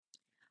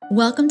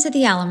Welcome to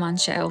the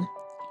Alamon Show.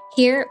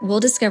 Here,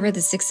 we'll discover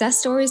the success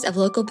stories of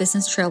local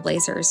business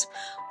trailblazers,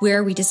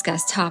 where we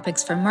discuss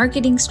topics from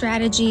marketing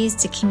strategies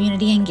to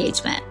community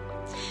engagement.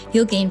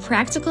 You'll gain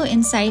practical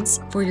insights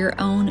for your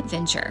own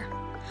venture.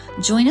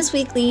 Join us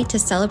weekly to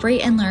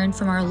celebrate and learn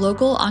from our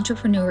local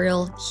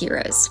entrepreneurial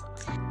heroes.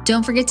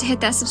 Don't forget to hit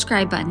that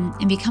subscribe button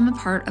and become a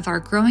part of our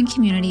growing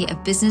community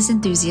of business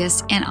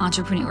enthusiasts and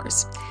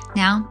entrepreneurs.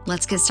 Now,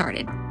 let's get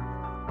started.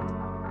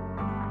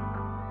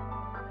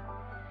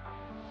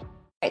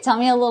 Tell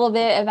me a little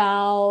bit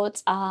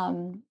about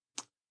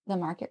the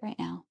market right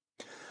now.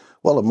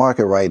 Well, the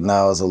market right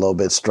now is a little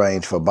bit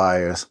strange for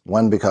buyers.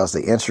 One, because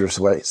the interest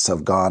rates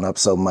have gone up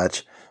so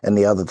much. And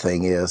the other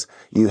thing is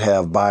you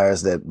have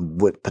buyers that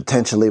would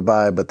potentially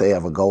buy, but they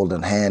have a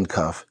golden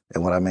handcuff.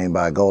 And what I mean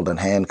by a golden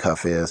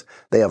handcuff is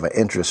they have an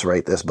interest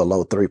rate that's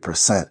below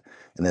 3%.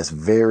 And it's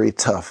very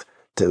tough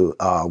to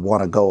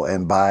want to go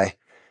and buy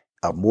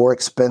a more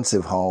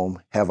expensive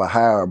home, have a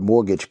higher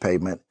mortgage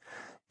payment,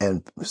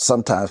 and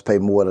sometimes pay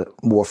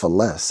more for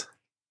less.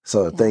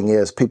 So the thing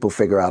is, people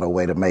figure out a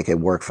way to make it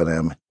work for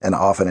them. And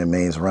often it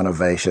means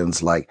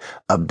renovations like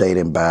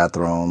updating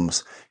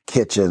bathrooms,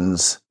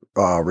 kitchens,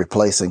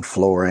 replacing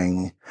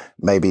flooring,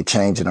 maybe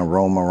changing a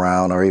room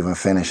around, or even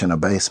finishing a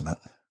basement.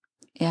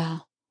 Yeah.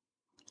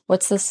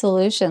 What's the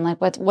solution?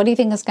 Like, what do you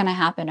think is going to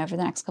happen over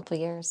the next couple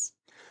of years?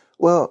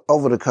 Well,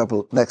 over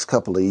the next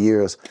couple of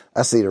years,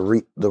 I see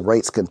the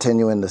rates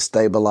continuing to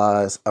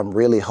stabilize. I'm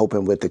really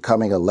hoping with the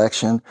coming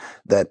election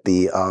that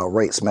the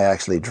rates may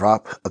actually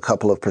drop a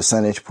couple of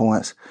percentage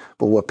points.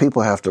 But what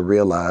people have to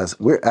realize,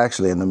 we're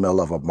actually in the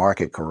middle of a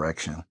market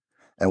correction.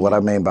 And what I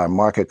mean by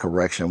market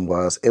correction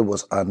was it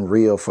was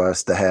unreal for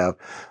us to have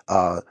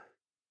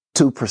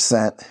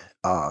 2%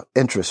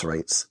 interest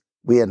rates.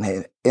 We hadn't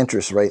had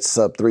interest rates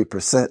sub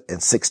 3% in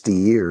 60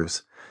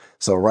 years.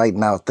 So right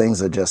now, things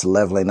are just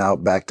leveling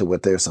out back to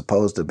what they're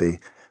supposed to be,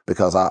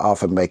 because I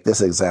often make this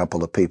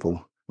example of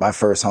people. My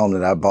first home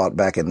that I bought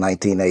back in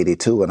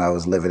 1982 when I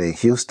was living in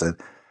Houston,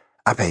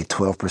 I paid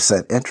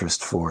 12%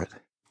 interest for it.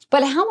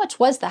 But how much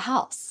was the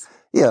house?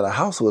 Yeah, the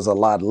house was a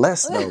lot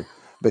less, though,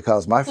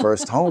 because my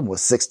first home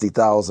was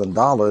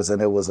 $60,000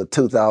 and it was a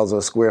 2,000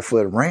 square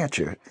foot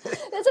rancher.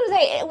 That's what I'm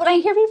saying. When I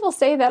hear people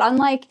say that, I'm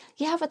like,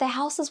 yeah, but the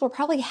houses were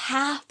probably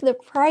half the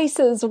price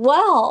as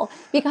well.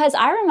 Because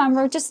I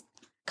remember just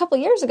a couple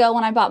of years ago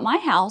when I bought my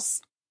house,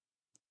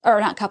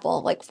 or not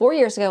couple, like 4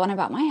 years ago when I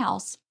bought my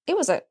house, it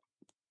was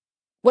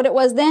what it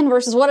was then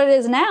versus what it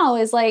is now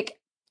is like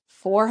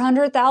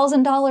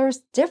 $400,000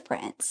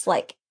 difference.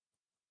 Like,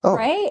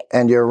 right?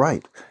 And you're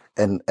right.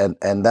 And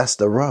that's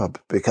the rub,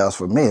 because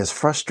for me, it's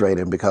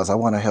frustrating because I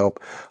want to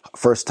help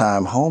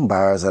first-time home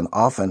buyers, and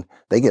often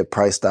they get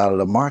priced out of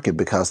the market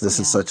because this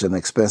is such an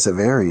expensive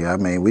area. I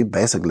mean, we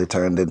basically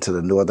turned into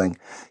the Northern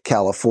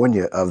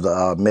California of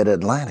the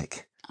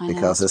mid-Atlantic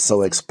because it's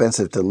so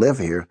expensive to live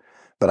here.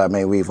 But I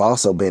mean, we've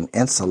also been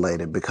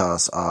insulated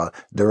because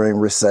during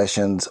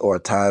recessions or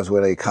times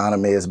where the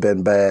economy has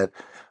been bad,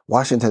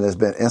 Washington has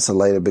been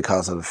insulated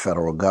because of the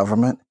federal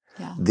government.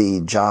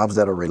 The jobs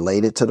that are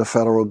related to the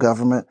federal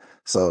government.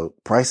 So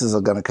prices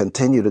are going to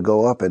continue to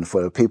go up. And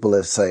for the people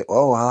that say,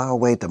 oh, I'll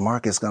wait, the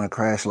market's going to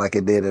crash like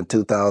it did in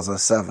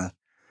 2007.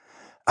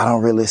 I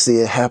don't really see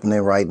it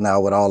happening right now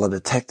with all of the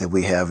tech that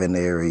we have in the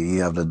area.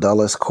 You have the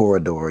Dulles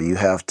Corridor. You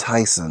have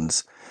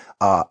Tyson's.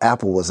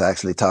 Apple was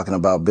actually talking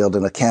about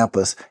building a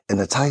campus in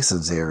the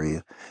Tyson's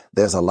area.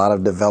 There's a lot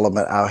of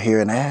development out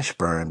here in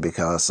Ashburn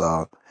because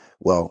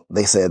well,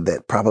 they said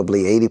that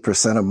probably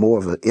 80% or more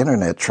of the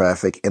internet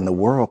traffic in the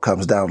world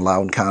comes down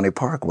Loudoun County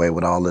Parkway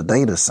with all the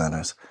data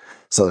centers.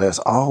 So there's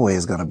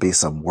always going to be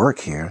some work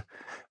here,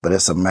 but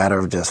it's a matter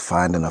of just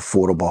finding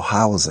affordable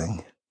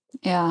housing.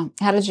 Yeah.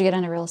 How did you get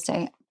into real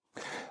estate?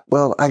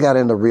 Well, I got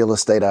into real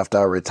estate after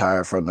I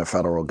retired from the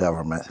federal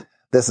government.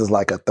 This is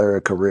like a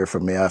third career for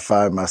me. I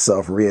find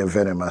myself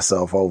reinventing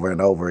myself over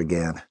and over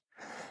again.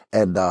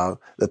 And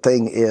the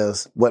thing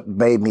is, what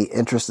made me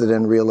interested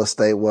in real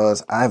estate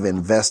was I've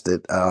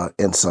invested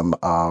in some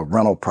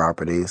rental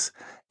properties.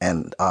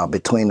 And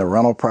between the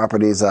rental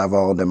properties I've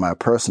owned and my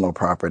personal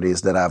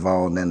properties that I've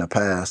owned in the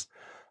past,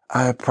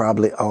 I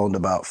probably owned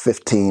about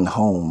 15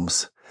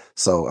 homes.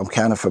 So I'm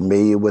kind of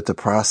familiar with the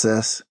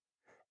process.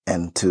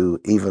 And to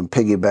even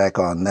piggyback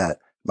on that,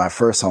 my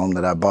first home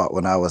that I bought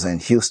when I was in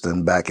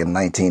Houston back in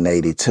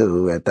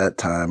 1982, at that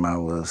time I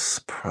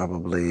was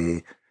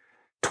probably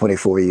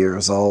 24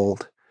 years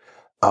old.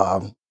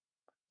 I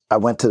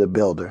went to the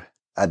builder.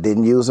 I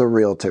didn't use a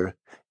realtor.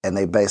 And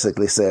they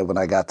basically said when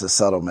I got to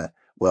settlement,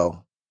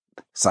 well,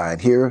 sign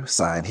here,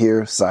 sign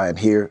here, sign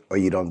here, or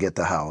you don't get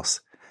the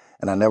house.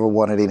 And I never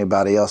wanted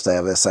anybody else to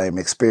have that same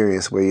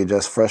experience where you're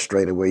just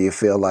frustrated, where you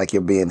feel like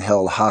you're being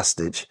held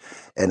hostage.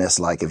 And it's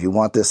like, if you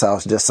want this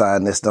house, just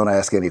sign this. Don't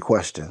ask any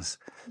questions.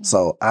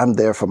 So I'm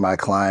there for my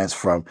clients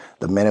from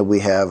the minute we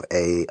have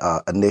a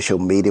initial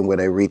meeting where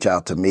they reach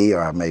out to me,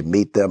 or I may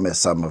meet them at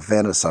some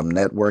event or some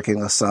networking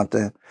or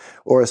something,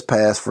 or as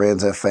past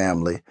friends and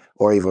family,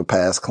 or even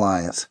past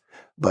clients.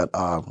 But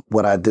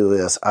what I do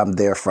is I'm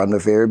there from the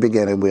very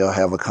beginning. We'll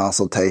have a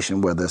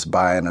consultation, whether it's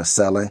buying or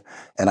selling,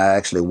 and I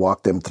actually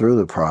walk them through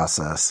the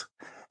process.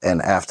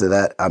 And after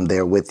that, I'm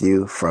there with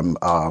you from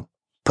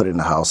putting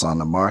the house on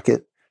the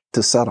market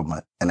to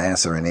settlement and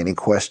answering any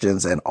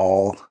questions and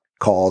all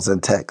calls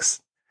and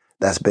texts.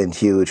 That's been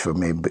huge for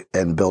me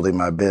in building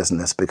my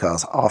business,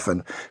 because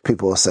often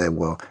people will say,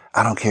 well,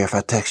 I don't care if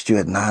I text you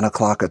at 9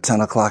 o'clock or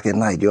 10 o'clock at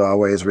night. You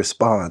always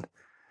respond.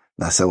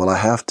 And I said, well, I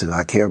have to.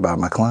 I care about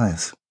my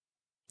clients.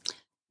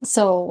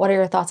 So what are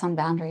your thoughts on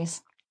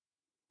boundaries?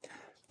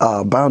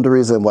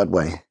 Boundaries in what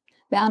way?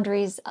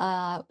 Boundaries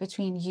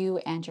between you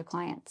and your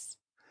clients.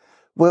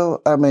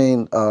 Well, I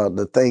mean,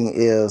 the thing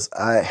is,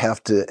 I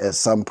have to, at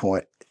some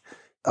point,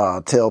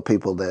 tell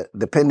people that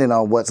depending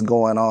on what's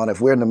going on, if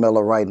we're in the middle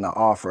of writing an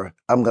offer,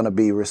 I'm going to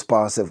be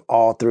responsive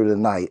all through the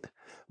night.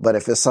 But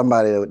if it's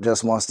somebody that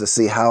just wants to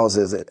see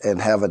houses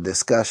and have a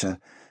discussion,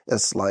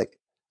 it's like,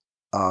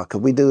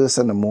 could we do this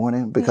in the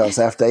morning? Because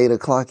after 8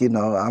 o'clock,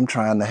 I'm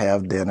trying to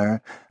have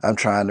dinner. I'm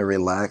trying to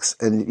relax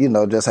and,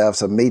 just have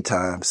some me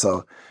time.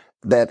 So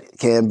that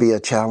can be a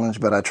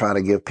challenge, but I try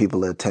to give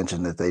people the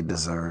attention that they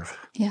deserve.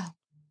 Yeah.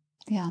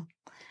 Yeah.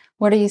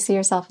 Where do you see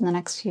yourself in the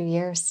next few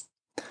years?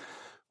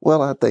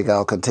 Well, I think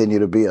I'll continue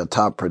to be a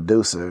top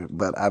producer,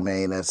 but I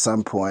mean, at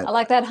some point, I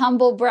like that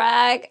humble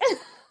brag.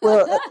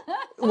 well,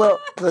 I love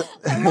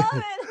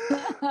it.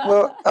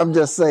 well, I'm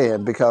just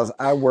saying, because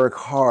I work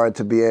hard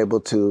to be able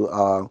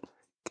to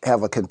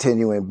have a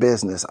continuing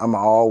business. I'm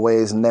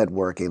always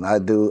networking. I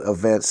do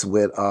events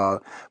with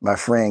my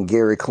friend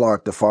Gary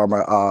Clark, the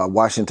former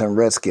Washington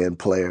Redskin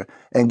player,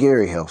 and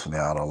Gary helps me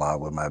out a lot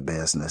with my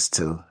business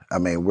too. I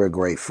mean, we're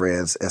great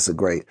friends. It's a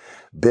great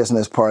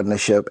business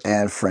partnership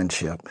and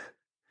friendship.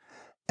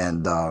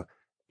 And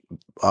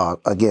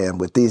again,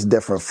 with these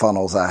different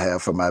funnels I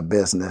have for my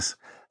business,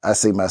 I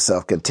see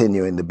myself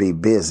continuing to be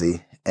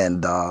busy.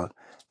 And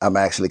I'm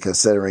actually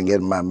considering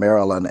getting my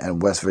Maryland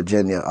and West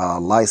Virginia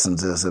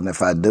licenses. And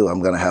if I do,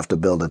 I'm going to have to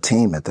build a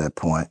team at that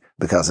point,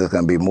 because it's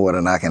going to be more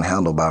than I can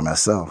handle by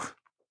myself.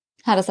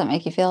 How does that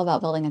make you feel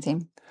about building a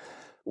team?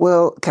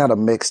 Well, kind of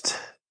mixed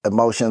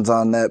emotions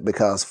on that,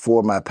 because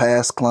for my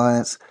past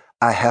clients,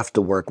 I have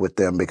to work with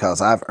them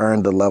because I've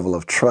earned a level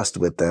of trust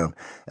with them,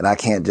 and I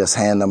can't just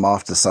hand them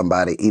off to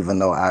somebody, even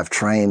though I've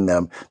trained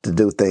them to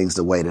do things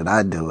the way that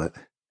I do it.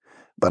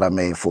 But I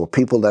mean, for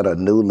people that are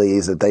new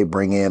leads that they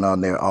bring in on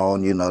their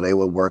own, they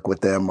would work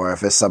with them. Or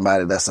if it's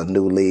somebody that's a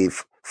new lead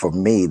for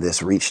me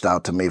that's reached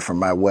out to me from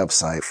my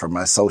website, from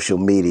my social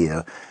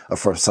media, or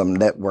from some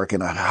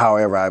networking, or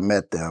however I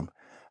met them,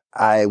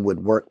 I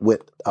would work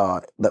with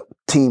the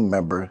team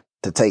member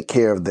to take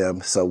care of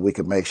them so we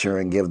could make sure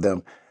and give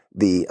them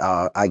the,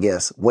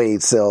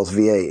 Wade Sells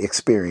VA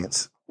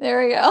experience.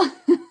 There we go.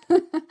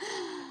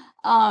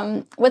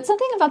 What's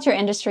something about your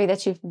industry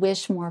that you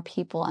wish more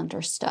people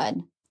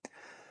understood?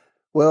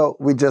 Well,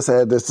 we just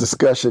had this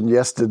discussion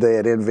yesterday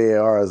at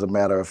NVAR, as a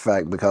matter of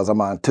fact, because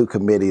I'm on 2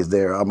 committees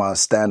there. I'm on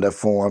standard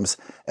forms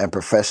and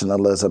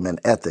professionalism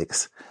and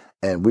ethics.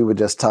 And we were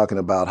just talking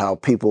about how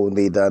people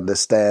need to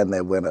understand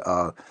that when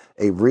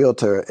a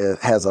realtor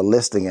has a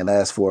listing and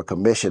asks for a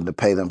commission to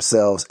pay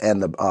themselves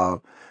and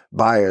the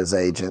buyer's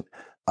agent,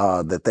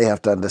 that they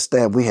have to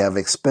understand we have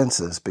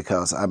expenses,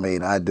 because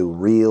I do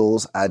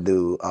reels, I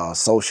do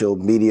social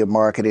media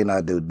marketing,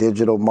 I do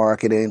digital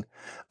marketing,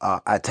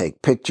 I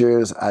take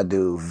pictures, I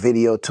do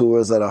video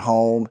tours at a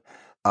home.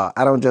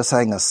 I don't just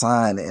hang a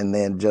sign and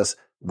then just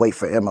wait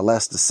for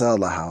MLS to sell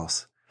the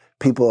house.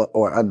 People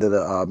are under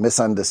the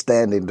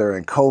misunderstanding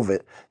during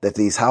COVID that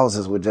these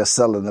houses were just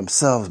selling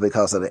themselves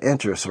because of the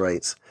interest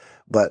rates.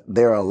 But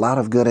there are a lot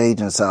of good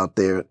agents out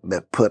there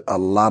that put a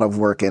lot of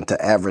work into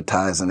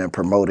advertising and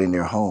promoting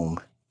your home.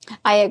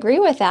 I agree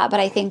with that, but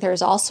I think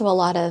there's also a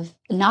lot of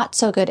not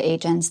so good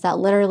agents that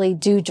literally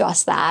do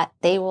just that.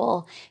 They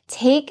will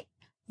take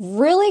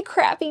really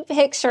crappy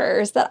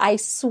pictures that I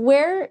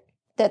swear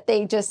that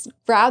they just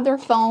grabbed their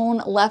phone,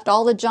 left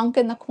all the junk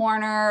in the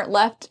corner,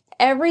 left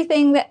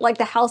everything that like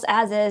the house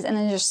as is, and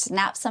then just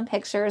snapped some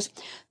pictures,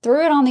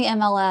 threw it on the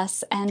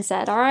MLS and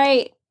said, all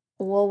right,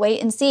 we'll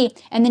wait and see.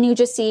 And then you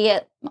just see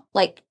it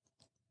like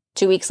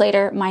 2 weeks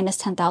later, minus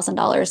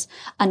 $10,000.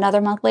 Another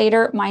month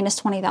later,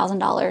 minus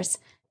 $20,000,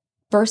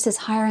 versus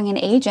hiring an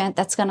agent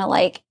that's going to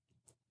like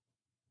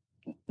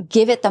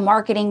give it the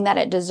marketing that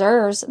it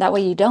deserves. That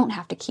way you don't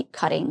have to keep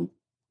cutting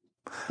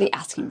the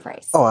asking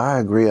price. Oh, I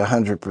agree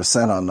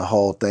 100% on the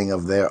whole thing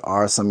of there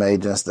are some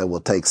agents that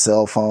will take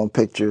cell phone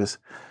pictures,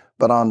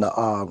 but on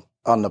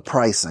the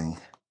pricing,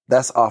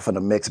 that's often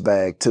a mixed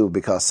bag too,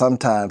 because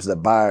sometimes the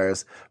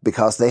buyers,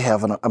 because they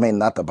have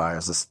not the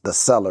buyers, the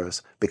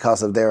sellers,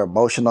 because of their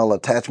emotional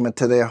attachment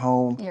to their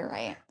home. You're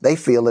right. They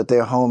feel that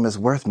their home is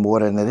worth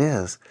more than it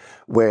is.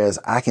 Whereas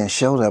I can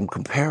show them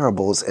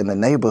comparables in the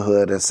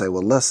neighborhood and say,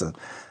 well, listen,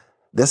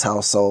 this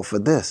house sold for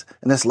this.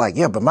 And it's like,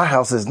 yeah, but my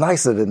house is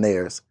nicer than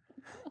theirs.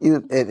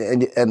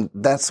 And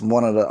that's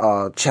one of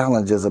the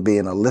challenges of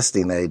being a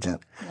listing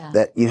agent,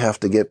 that you have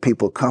to get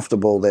people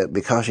comfortable that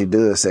because you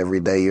do this every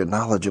day, you're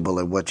knowledgeable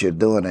in what you're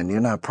doing, and you're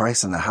not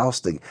pricing the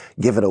house to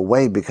give it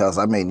away because,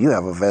 I mean, you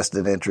have a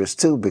vested interest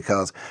too,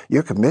 because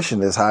your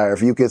commission is higher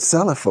if you could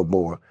sell it for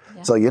more.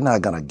 Yeah. So you're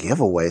not going to give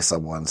away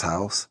someone's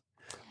house.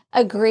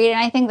 Agreed. And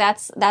I think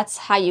that's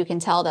how you can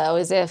tell, though,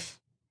 is if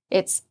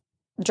it's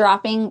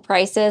dropping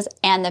prices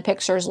and the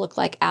pictures look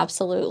like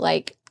absolute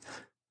like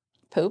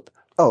poop.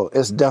 Oh,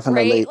 it's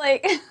definitely,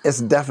 right? Like, it's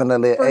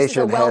definitely an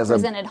agent a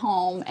well-presented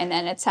home, and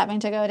then it's having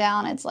to go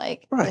down. It's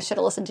like, right. You should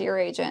have listened to your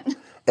agent.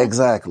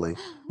 Exactly.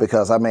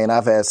 Because, I mean,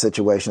 I've had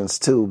situations,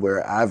 too,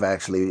 where I've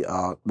actually,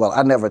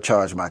 I never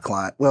charge my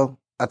client. Well,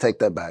 I take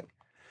that back.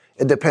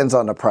 It depends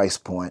on the price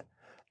point.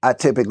 I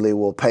typically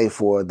will pay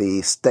for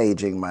the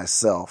staging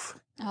myself.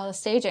 Oh, the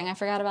staging. I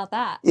forgot about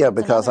that. Yeah,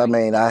 because, I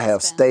mean, I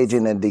have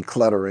staging and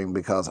decluttering,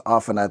 because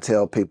often I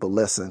tell people,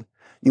 listen,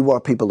 you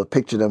want people to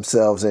picture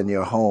themselves in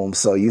your home,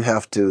 so you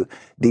have to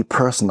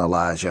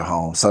depersonalize your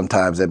home.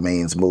 Sometimes it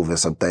means moving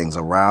some things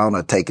around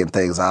or taking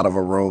things out of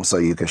a room so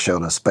you can show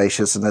the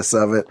spaciousness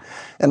of it.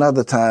 And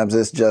other times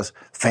it's just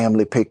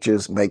family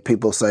pictures, make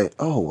people say,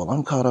 oh, well,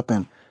 I'm caught up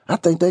in, I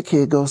think that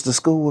kid goes to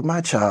school with my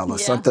child, or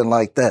something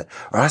like that.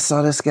 Or I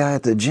saw this guy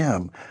at the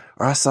gym,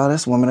 or I saw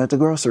this woman at the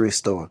grocery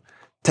store.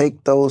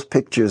 Take those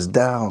pictures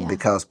down,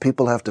 because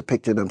people have to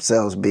picture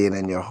themselves being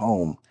in your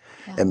home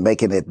and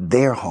making it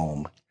their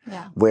home.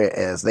 Yeah.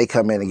 Whereas they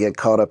come in and get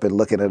caught up in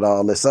looking at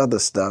all this other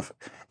stuff,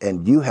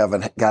 and you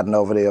haven't gotten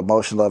over the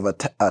emotional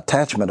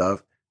attachment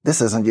of,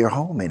 this isn't your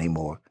home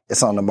anymore.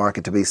 It's on the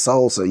market to be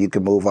sold, so you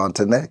can move on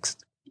to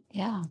next.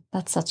 Yeah,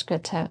 that's such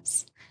good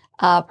tips.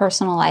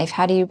 Personal life,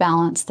 how do you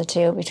balance the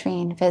two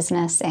between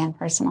business and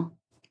personal?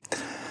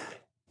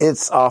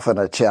 It's often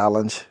a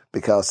challenge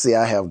because, see,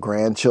 I have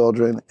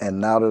grandchildren,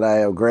 and now that I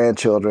have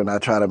grandchildren, I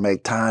try to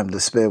make time to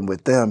spend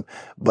with them.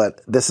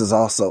 But this is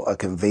also a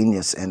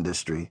convenience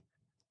industry.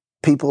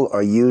 People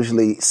are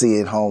usually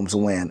seeing homes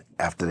when?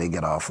 After they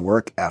get off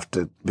work,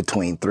 after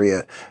between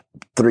 3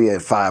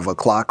 and 5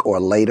 o'clock or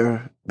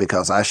later,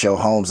 because I show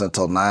homes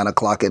until 9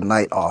 o'clock at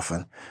night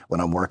often when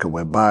I'm working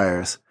with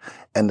buyers.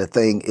 And the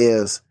thing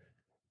is,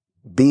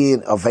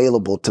 being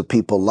available to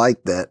people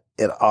like that,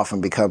 it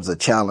often becomes a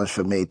challenge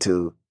for me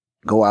to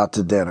go out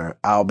to dinner.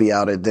 I'll be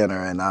out at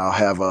dinner and I'll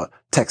have a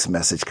text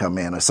message come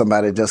in, or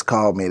somebody just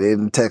called me. They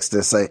didn't text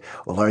and say,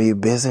 well, are you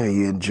busy? Are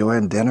you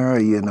enjoying dinner? Are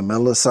you in the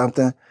middle of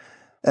something?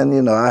 And,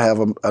 you know, I have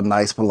a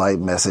nice, polite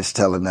message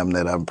telling them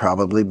that I'm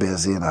probably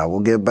busy and I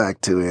will get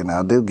back to you, and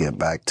I do get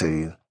back to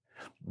you.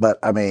 But,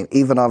 I mean,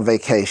 even on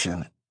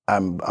vacation,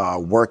 I'm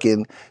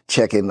working,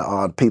 checking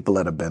on people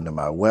that have been to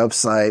my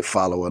website,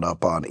 following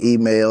up on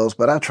emails,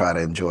 but I try to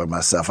enjoy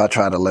myself. I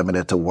try to limit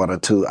it to 1 or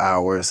 2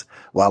 hours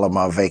while I'm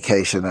on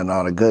vacation, and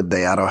on a good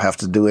day, I don't have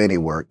to do any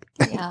work.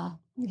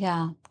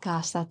 Yeah.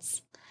 Gosh,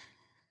 that's,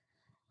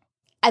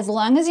 as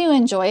long as you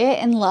enjoy it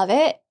and love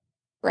it,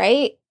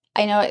 right?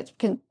 I know it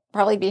can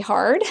probably be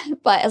hard,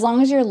 but as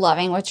long as you're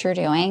loving what you're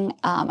doing,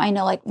 I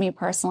know, like me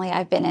personally,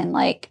 I've been in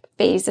like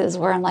phases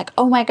where I'm like,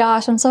 oh my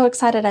gosh, I'm so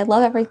excited, I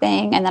love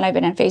everything. And then I've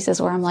been in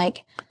phases where I'm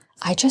like,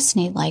 I just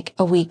need like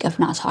a week of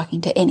not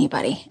talking to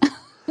anybody.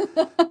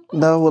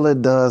 No, well,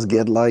 it does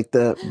get like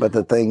that. But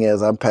the thing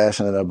is, I'm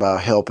passionate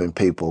about helping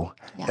people.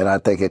 Yeah. And I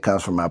think it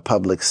comes from my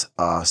public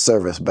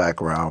service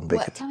background.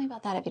 Tell me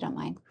about that if you don't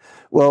mind.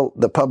 Well,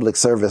 the public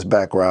service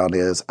background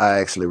is I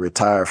actually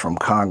retired from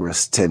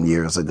Congress 10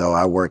 years ago.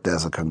 I worked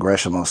as a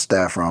congressional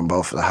staffer on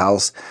both the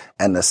House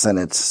and the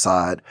Senate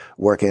side,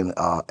 working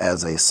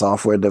as a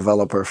software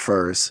developer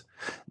first,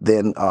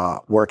 then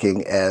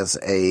working as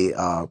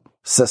a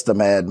system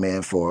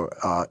admin for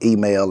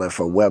email and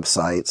for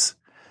websites,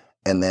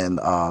 and then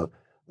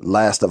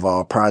last of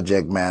all,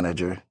 project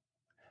manager.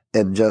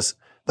 And just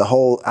the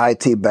whole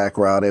IT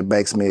background, it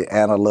makes me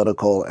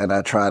analytical, and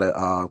I try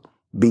to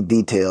be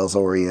details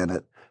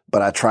oriented,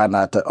 but I try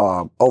not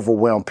to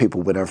overwhelm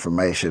people with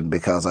information,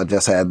 because I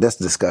just had this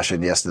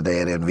discussion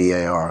yesterday at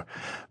NVAR,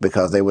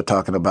 because they were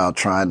talking about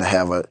trying to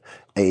have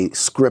a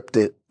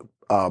scripted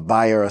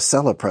buyer or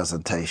seller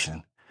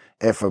presentation.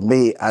 And for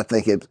me, I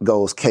think it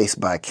goes case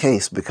by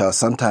case, because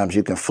sometimes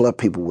you can flood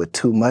people with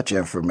too much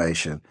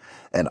information.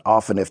 And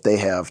often if they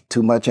have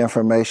too much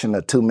information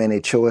or too many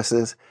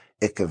choices,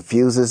 it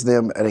confuses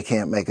them and they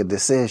can't make a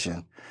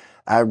decision.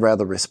 I'd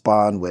rather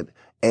respond with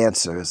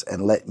answers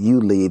and let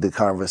you lead the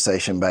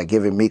conversation by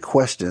giving me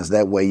questions.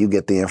 That way you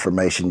get the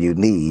information you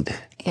need.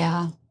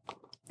 Yeah.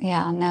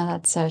 No,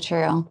 that's so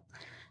true.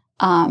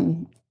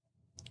 That's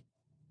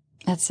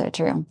so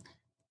true.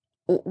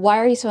 Why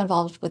are you so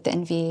involved with the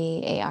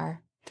NVAR?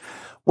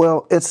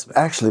 Well, it's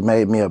actually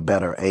made me a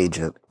better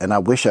agent, and I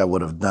wish I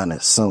would have done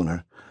it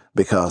sooner,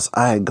 because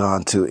I had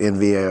gone to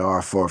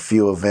NVAR for a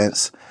few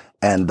events,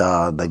 and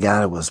the guy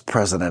that was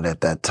president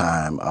at that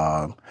time,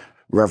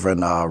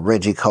 Reverend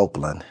Reggie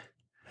Copeland,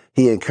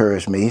 he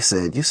encouraged me. He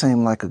said, you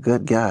seem like a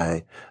good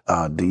guy.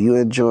 Do you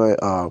enjoy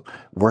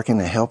working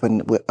and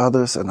helping with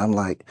others? And I'm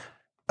like,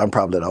 I'm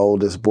probably the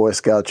oldest Boy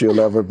Scout you'll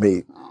ever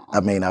meet. I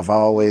mean, I've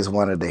always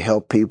wanted to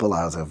help people.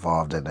 I was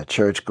involved in the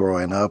church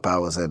growing up. I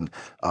was in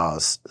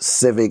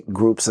civic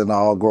groups and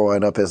all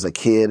growing up as a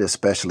kid,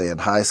 especially in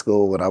high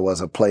school when I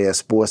wasn't playing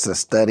sports and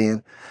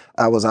studying.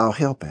 I was out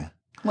helping.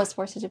 What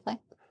sports did you play?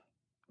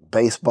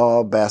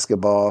 Baseball,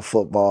 basketball,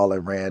 football,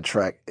 and ran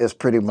track. It's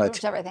pretty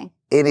much everything.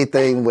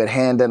 Anything with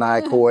hand and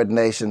eye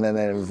coordination and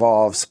it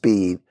involves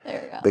speed.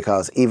 There you go.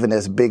 Because even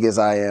as big as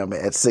I am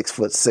at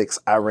 6'6",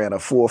 I ran a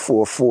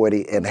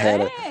 4.40 and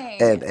had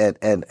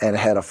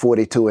had a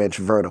 42-inch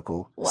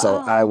vertical. Wow. So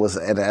I was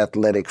an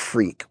athletic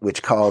freak,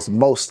 which caused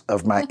most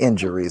of my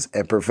injuries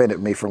and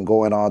prevented me from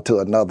going on to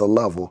another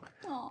level.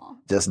 Aww.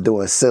 Just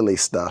doing silly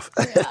stuff.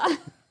 Yeah.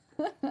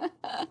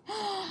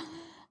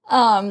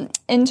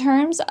 In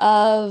terms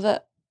of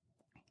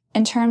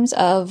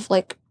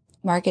like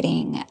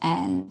marketing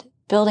and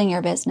building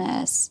your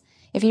business,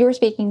 if you were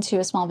speaking to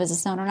a small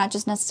business owner, not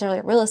just necessarily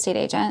a real estate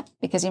agent,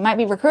 because you might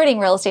be recruiting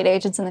real estate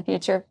agents in the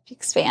future if you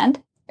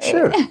expand, right?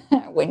 Sure.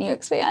 When you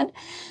expand,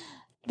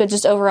 but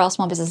just overall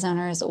small business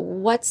owners,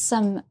 what's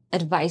some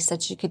advice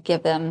that you could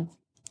give them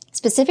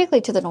specifically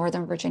to the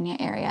Northern Virginia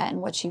area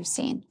and what you've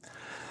seen?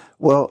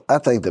 Well, I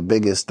think the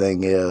biggest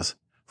thing is,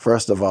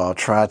 first of all,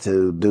 try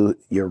to do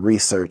your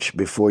research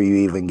before you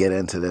even get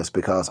into this,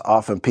 because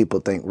often people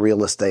think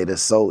real estate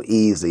is so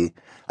easy.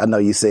 I know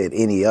you said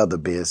any other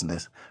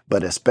business,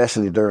 but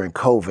especially during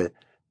COVID,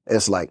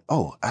 it's like,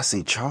 oh, I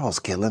see Charles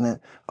killing it.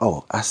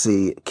 Oh, I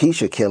see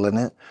Keisha killing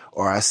it,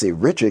 or I see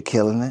Richard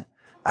killing it.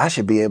 I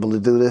should be able to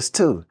do this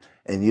too.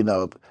 And,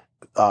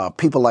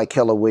 people like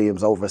Keller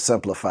Williams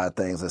oversimplify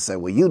things and say,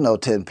 well, you know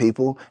 10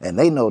 people and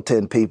they know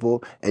 10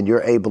 people and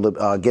you're able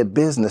to get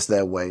business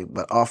that way.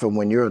 But often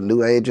when you're a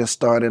new agent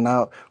starting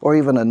out or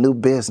even a new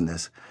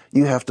business,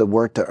 you have to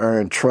work to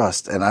earn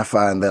trust. And I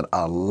find that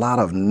a lot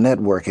of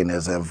networking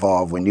is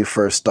involved when you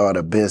first start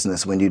a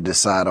business, when you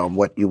decide on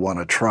what you want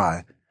to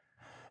try.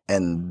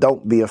 And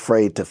don't be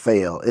afraid to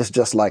fail. It's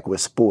just like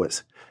with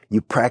sports. You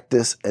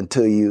practice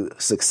until you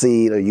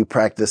succeed, or you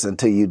practice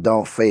until you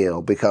don't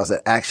fail, because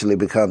it actually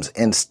becomes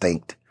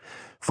instinct.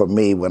 For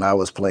me, when I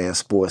was playing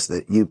sports,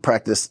 that you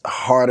practiced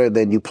harder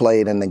than you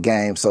played in the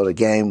game, so the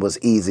game was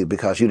easy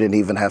because you didn't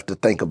even have to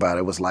think about it.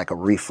 It was like a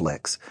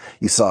reflex.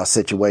 You saw a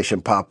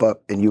situation pop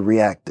up and you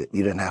reacted.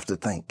 You didn't have to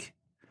think.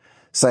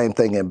 Same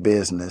thing in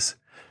business.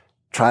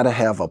 Try to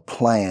have a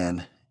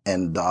plan,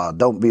 and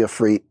don't be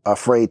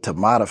afraid to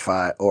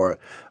modify or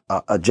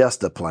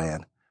adjust the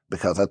plan.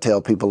 Because I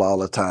tell people all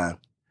the time,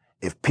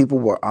 if people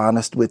were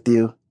honest with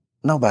you,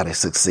 nobody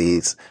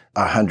succeeds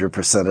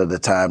 100% of the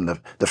time.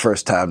 The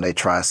first time they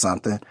try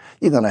something,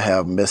 you're going to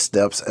have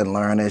missteps and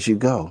learn as you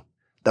go.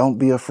 Don't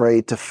be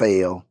afraid to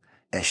fail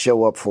and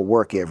show up for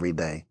work every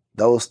day.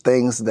 Those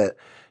things that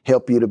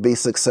help you to be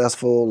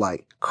successful,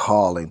 like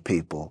calling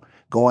people,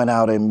 going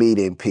out and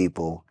meeting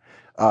people,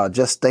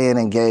 just staying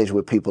engaged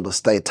with people to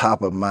stay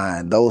top of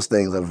mind. Those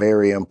things are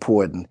very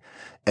important.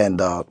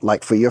 And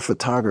like for your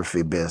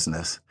photography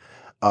business,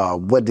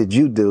 what did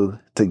you do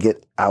to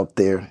get out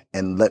there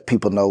and let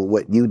people know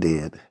what you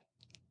did?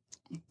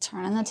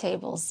 Turning the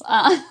tables.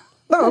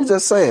 No, I'm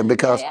just saying,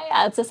 because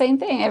yeah, it's the same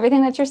thing.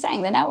 Everything that you're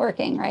saying, the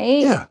networking, right?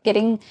 Yeah.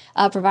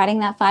 Providing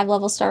that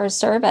 5-level star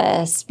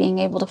service, being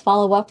able to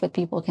follow up with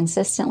people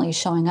consistently,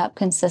 showing up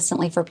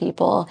consistently for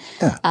people,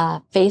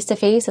 face to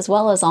face as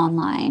well as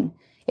online.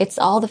 It's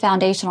all the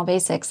foundational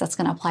basics that's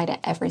going to apply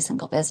to every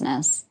single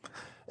business.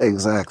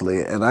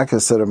 Exactly. And I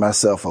consider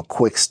myself a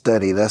quick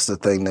study. That's the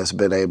thing that's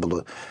been able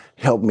to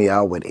help me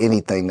out with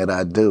anything that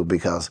I do,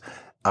 because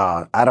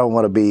I don't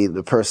want to be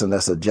the person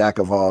that's a jack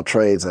of all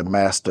trades and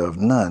master of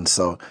none.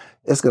 So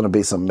it's going to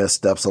be some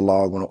missteps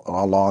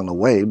along the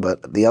way.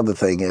 But the other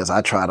thing is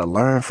I try to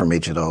learn from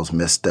each of those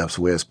missteps,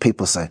 whereas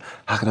people say,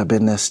 how could I have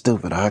been that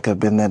stupid? How could I have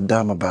been that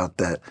dumb about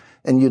that?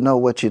 And you know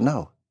what you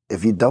know.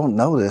 If you don't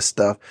know this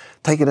stuff,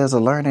 take it as a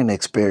learning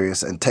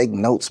experience and take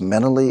notes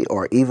mentally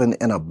or even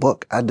in a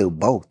book. I do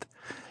both.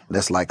 And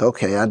it's like,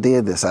 okay, I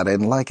did this. I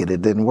didn't like it.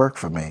 It didn't work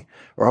for me.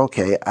 Or,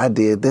 okay, I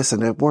did this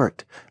and it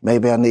worked.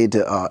 Maybe I need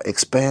to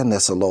expand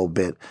this a little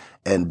bit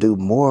and do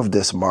more of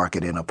this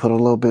marketing or put a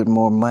little bit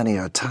more money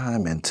or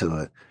time into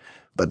it.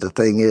 But the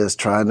thing is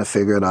trying to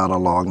figure it out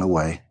along the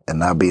way and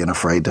not being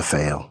afraid to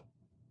fail.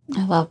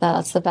 I love that.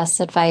 That's the best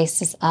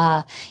advice. Is,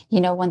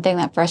 one thing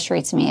that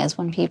frustrates me is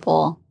when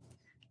people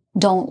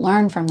don't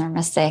learn from their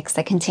mistakes.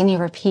 They continue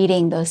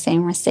repeating those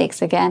same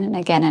mistakes again and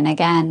again and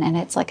again. And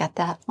it's like, at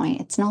that point,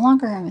 it's no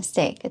longer a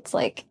mistake. It's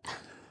like...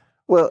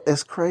 Well,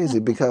 it's crazy,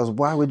 because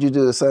why would you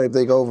do the same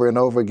thing over and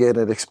over again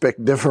and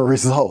expect different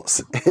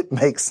results? It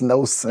makes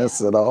no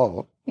sense at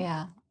all.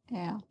 Yeah.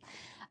 All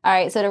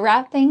right. So to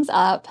wrap things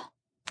up,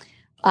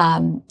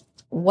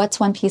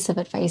 what's one piece of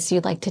advice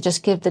you'd like to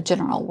just give the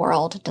general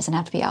world? It doesn't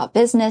have to be about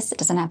business. It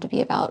doesn't have to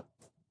be about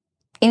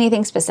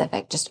anything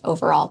specific, just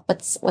overall.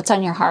 What's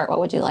on your heart? What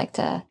would you like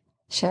to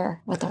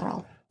share with the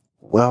world?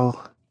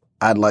 Well,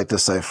 I'd like to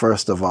say,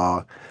 first of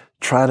all,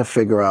 try to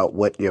figure out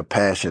what your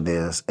passion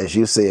is. As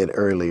you said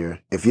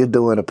earlier, if you're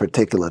doing a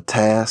particular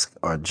task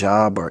or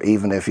job, or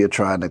even if you're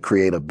trying to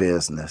create a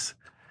business,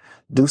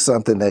 Do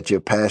something that you're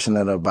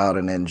passionate about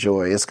and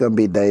enjoy. It's going to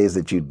be days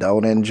that you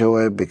don't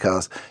enjoy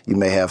because you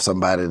may have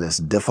somebody that's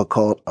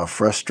difficult or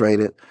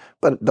frustrated,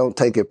 but don't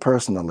take it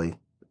personally.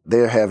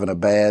 They're having a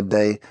bad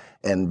day,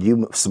 and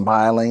you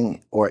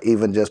smiling or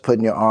even just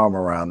putting your arm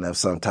around them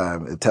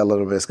sometime and telling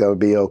them it's going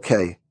to be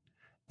okay.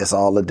 It's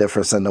all the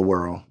difference in the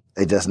world.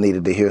 They just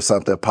needed to hear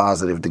something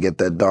positive to get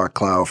that dark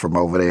cloud from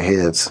over their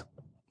heads.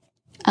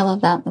 I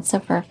love that. That's so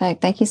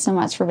perfect. Thank you so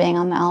much for being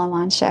on the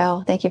Al-Aman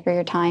Show. Thank you for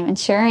your time and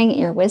sharing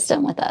your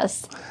wisdom with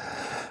us.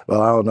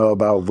 Well, I don't know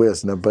about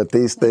wisdom, but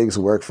these things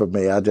work for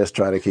me. I just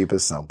try to keep it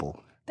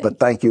simple. But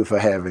thank you for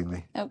having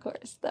me. Of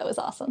course. That was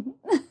awesome.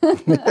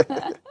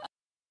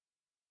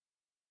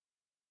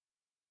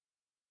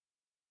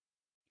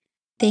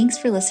 Thanks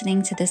for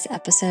listening to this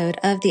episode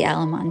of The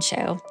Al-Aman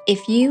Show.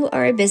 If you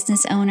are a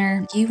business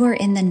owner, you are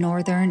in the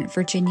Northern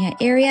Virginia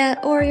area,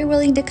 or you're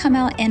willing to come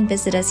out and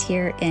visit us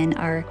here in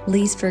our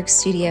Leesburg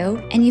studio,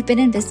 and you've been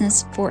in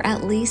business for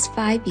at least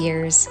 5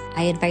 years,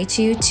 I invite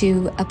you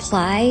to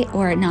apply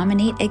or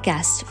nominate a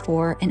guest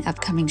for an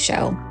upcoming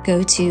show.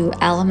 Go to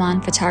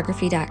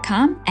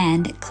alamanphotography.com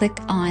and click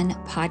on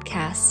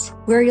podcasts,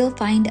 where you'll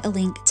find a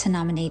link to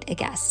nominate a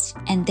guest.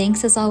 And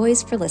thanks as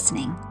always for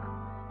listening.